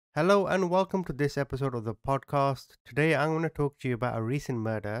Hello and welcome to this episode of the podcast. Today I'm going to talk to you about a recent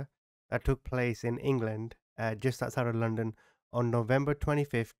murder that took place in England, just outside of London, on November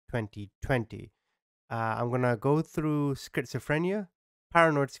 25th, 2020. I'm going to go through schizophrenia,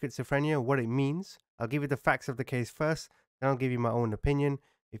 paranoid schizophrenia, what it means. I'll give you the facts of the case first, then I'll give you my own opinion.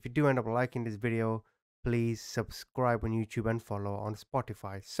 If you do end up liking this video, please subscribe on YouTube and follow on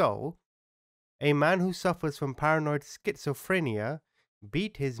Spotify. So, a man who suffers from paranoid schizophrenia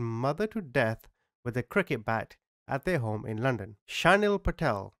beat his mother to death with a cricket bat at their home in London. Shanil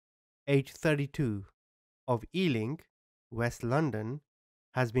Patel, age 32, of Ealing, West London,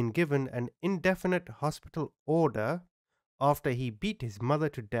 has been given an indefinite hospital order after he beat his mother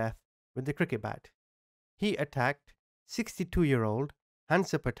to death with the cricket bat. He attacked 62-year-old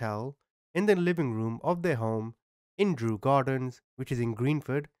Hansa Patel in the living room of their home in Drew Gardens, which is in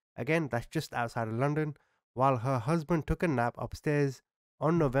Greenford. Again, that's just outside of London, while her husband took a nap upstairs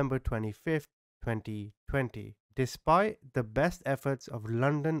on November 25th, 2020. Despite the best efforts of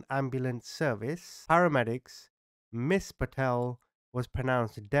London Ambulance Service paramedics, Miss Patel was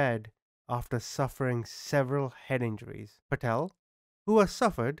pronounced dead after suffering several head injuries. Patel, who has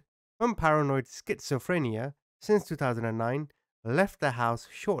suffered from paranoid schizophrenia since 2009, left the house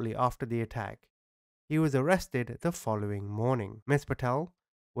shortly after the attack. He was arrested the following morning. Miss Patel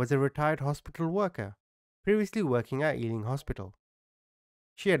was a retired hospital worker, previously working at Ealing Hospital.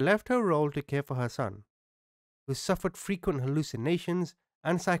 She had left her role to care for her son, who suffered frequent hallucinations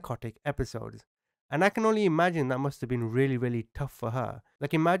and psychotic episodes. And I can only imagine that must have been really, really tough for her.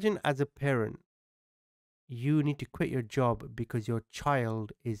 Like, imagine as a parent, you need to quit your job because your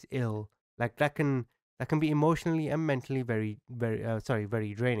child is ill. Like, that can be emotionally and mentally very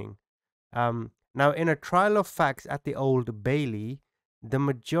draining. Now, in a trial of facts at the Old Bailey, the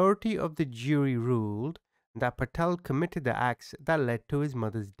majority of the jury ruled that Patel committed the acts that led to his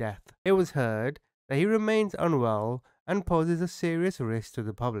mother's death. It was heard that he remains unwell and poses a serious risk to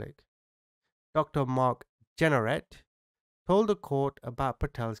the public. Dr. Mark Jenneret told the court about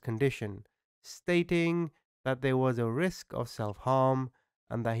Patel's condition, stating that there was a risk of self harm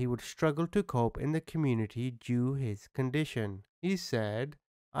and that he would struggle to cope in the community due his condition. He said,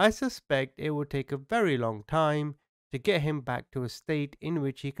 I suspect it will take a very long time to get him back to a state in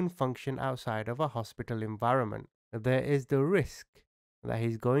which he can function outside of a hospital environment. There is the risk that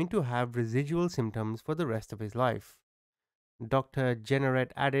he's going to have residual symptoms for the rest of his life. Dr.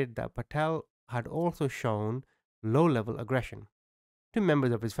 Jenneret added that Patel had also shown low level aggression to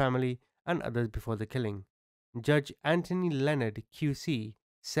members of his family and others before the killing. Judge Anthony Leonard, QC,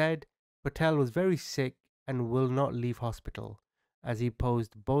 said Patel was very sick and will not leave hospital, as he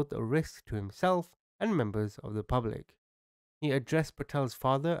posed both a risk to himself and members of the public. He addressed Patel's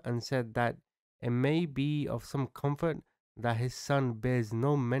father and said that it may be of some comfort that his son bears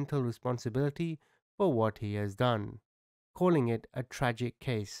no mental responsibility for what he has done. Calling it a tragic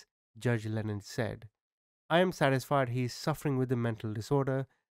case, Judge Leonard said, I am satisfied he is suffering with a mental disorder,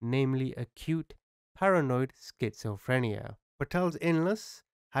 namely acute paranoid schizophrenia. Patel's illness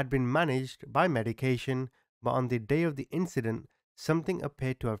had been managed by medication, but on the day of the incident, something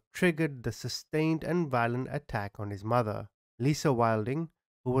appeared to have triggered the sustained and violent attack on his mother. Lisa Wilding,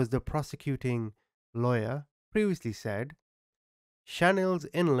 who was the prosecuting lawyer, previously said, Shanil's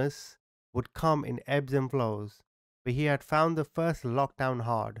illness would come in ebbs and flows, but he had found the first lockdown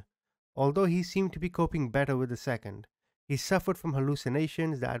hard. Although he seemed to be coping better with the second, he suffered from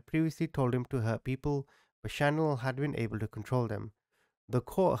hallucinations that had previously told him to hurt people, but Shanil had been able to control them. The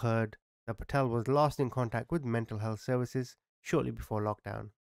court heard that Patel was last in contact with mental health services shortly before lockdown.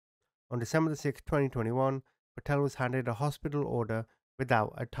 On December 6, 2021, Patel was handed a hospital order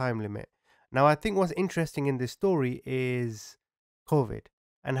without a time limit. Now, I think what's interesting in this story is COVID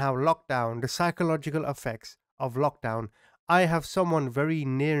and how lockdown, the psychological effects of lockdown. I have someone very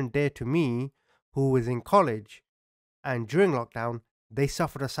near and dear to me who was in college, and during lockdown, they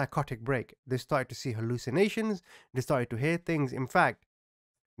suffered a psychotic break. They started to see hallucinations, they started to hear things. In fact,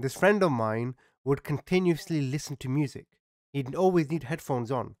 this friend of mine would continuously listen to music. He'd always need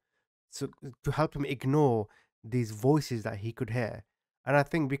headphones on so to help him ignore these voices that he could hear. And I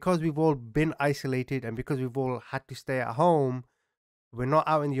think because we've all been isolated and because we've all had to stay at home, we're not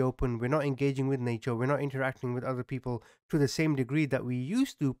out in the open, we're not engaging with nature, we're not interacting with other people to the same degree that we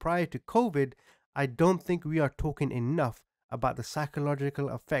used to prior to COVID. I don't think we are talking enough about the psychological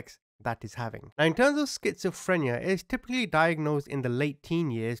effects that is having. Now, in terms of schizophrenia, it is typically diagnosed in the late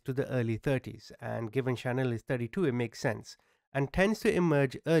teen years to the early 30s, and given Chanel is 32, it makes sense, and tends to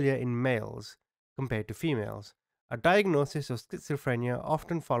emerge earlier in males compared to females. A diagnosis of schizophrenia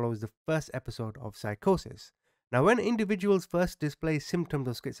often follows the first episode of psychosis. Now, when individuals first display symptoms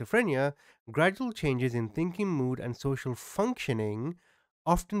of schizophrenia, gradual changes in thinking, mood, and social functioning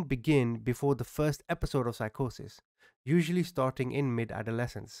often begin before the first episode of psychosis, usually starting in mid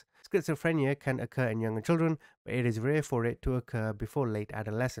adolescence. Schizophrenia can occur in younger children, but it is rare for it to occur before late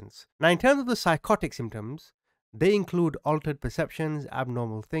adolescence. Now, in terms of the psychotic symptoms, they include altered perceptions,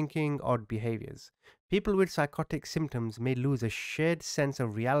 abnormal thinking, odd behaviors. People with psychotic symptoms may lose a shared sense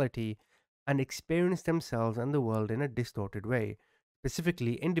of reality and experience themselves and the world in a distorted way.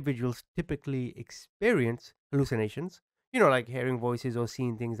 Specifically, individuals typically experience hallucinations, like hearing voices or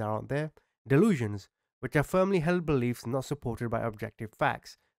seeing things that aren't there, delusions, which are firmly held beliefs not supported by objective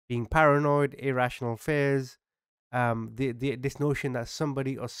facts, being paranoid, irrational fears, this notion that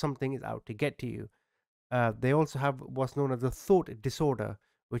somebody or something is out to get to you. They also have what's known as the thought disorder,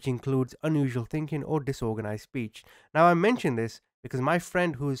 which includes unusual thinking or disorganized speech. Now, I mention this because my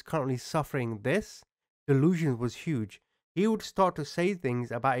friend who is currently suffering this delusion was huge. He would start to say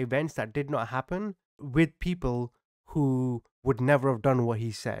things about events that did not happen with people who would never have done what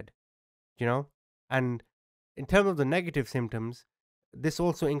he said, you know? And in terms of the negative symptoms, this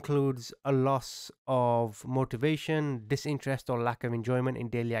also includes a loss of motivation, disinterest or lack of enjoyment in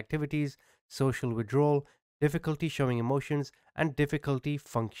daily activities, social withdrawal, difficulty showing emotions, and difficulty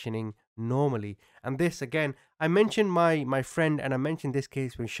functioning normally. And this, again, I mentioned my friend, and I mentioned this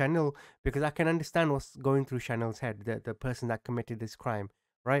case with Shanil because I can understand what's going through Shanil's head, the person that committed this crime,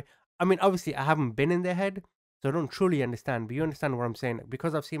 right? I mean, obviously, I haven't been in their head, so I don't truly understand, but you understand what I'm saying.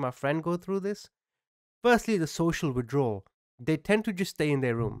 Because I've seen my friend go through this. Firstly, the social withdrawal. They tend to just stay in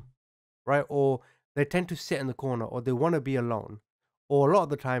their room, right? Or they tend to sit in the corner, or they want to be alone. Or a lot of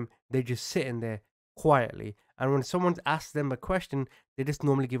the time, they just sit in there quietly. And when someone's asked them a question, they just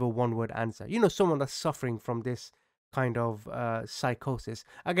normally give a one word answer. Someone that's suffering from this kind of psychosis.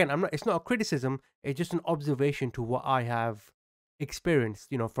 Again, it's not a criticism, it's just an observation to what I have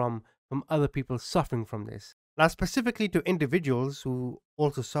experienced, from other people suffering from this. Now, specifically to individuals who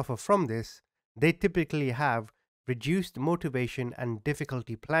also suffer from this, they typically have reduced motivation and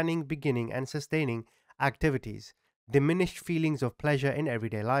difficulty planning, beginning, and sustaining activities, diminished feelings of pleasure in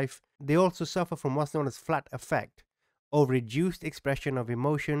everyday life. They also suffer from what's known as flat affect, or reduced expression of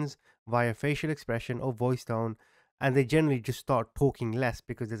emotions via facial expression or voice tone, and they generally just start talking less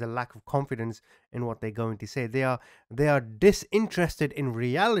because there's a lack of confidence in what they're going to say. They are disinterested in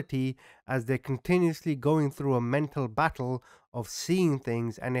reality as they're continuously going through a mental battle of seeing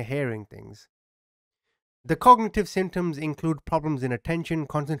things and hearing things. The cognitive symptoms include problems in attention,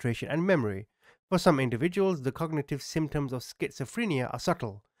 concentration, and memory. For some individuals, the cognitive symptoms of schizophrenia are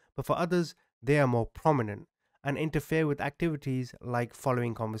subtle, but for others, they are more prominent and interfere with activities like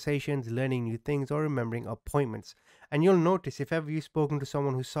following conversations, learning new things, or remembering appointments. And you'll notice if ever you've spoken to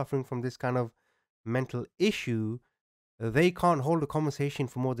someone who's suffering from this kind of mental issue, they can't hold a conversation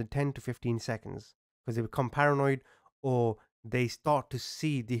for more than 10 to 15 seconds because they become paranoid or they start to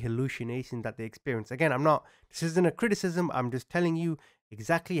see the hallucination that they experience. Again, this isn't a criticism, I'm just telling you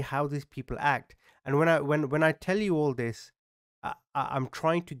exactly how these people act. And when I tell you all this, I'm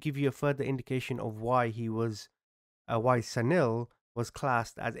trying to give you a further indication of why Sanil was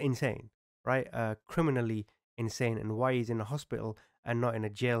classed as insane, right? Criminally insane, and why he's in a hospital and not in a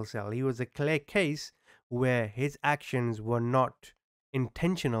jail cell. He was a clear case where his actions were not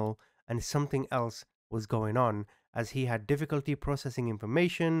intentional and something else was going on, as he had difficulty processing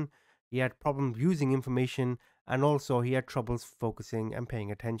information, he had problems using information, and also he had troubles focusing and paying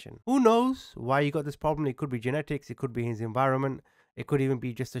attention. Who knows why he got this problem? It could be genetics, it could be his environment, it could even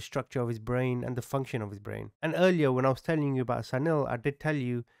be just the structure of his brain and the function of his brain. And earlier, when I was telling you about Sanil, I did tell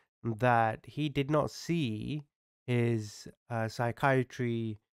you that he did not see his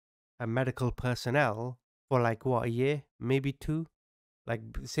psychiatry and medical personnel for like what, a year, maybe two. Like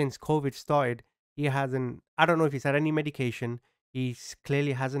since COVID started, he hasn't. I don't know if he's had any medication. He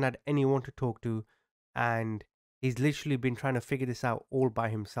clearly hasn't had anyone to talk to, and he's literally been trying to figure this out all by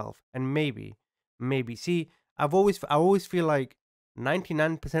himself. And maybe. See, I always feel like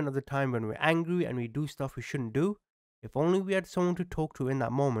 99% of the time when we're angry and we do stuff we shouldn't do, if only we had someone to talk to in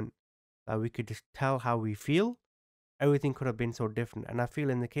that moment, that we could just tell how we feel, everything could have been so different. And I feel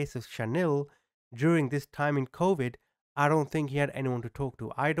in the case of Chanel, during this time in COVID, I don't think he had anyone to talk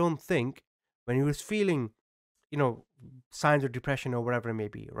to. I don't think when he was feeling, you know, signs of depression or whatever it may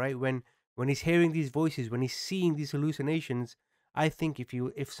be, right? When he's hearing these voices, when he's seeing these hallucinations, I think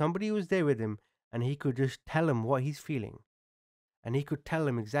if somebody was there with him and he could just tell him what he's feeling, and he could tell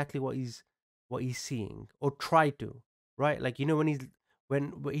him exactly what he's seeing, or try to, right? Like, when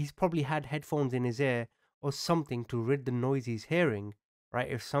he's probably had headphones in his ear or something to rid the noise he's hearing, right?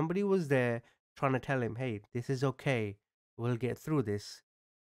 If somebody was there trying to tell him, hey, this is okay. We'll get through this.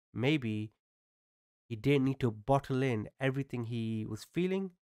 Maybe he didn't need to bottle in everything he was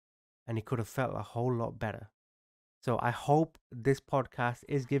feeling, and he could have felt a whole lot better. So I hope this podcast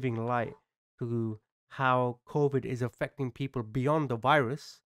is giving light to how COVID is affecting people beyond the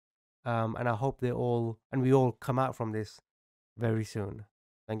virus. And I hope we all come out from this very soon.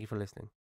 Thank you for listening.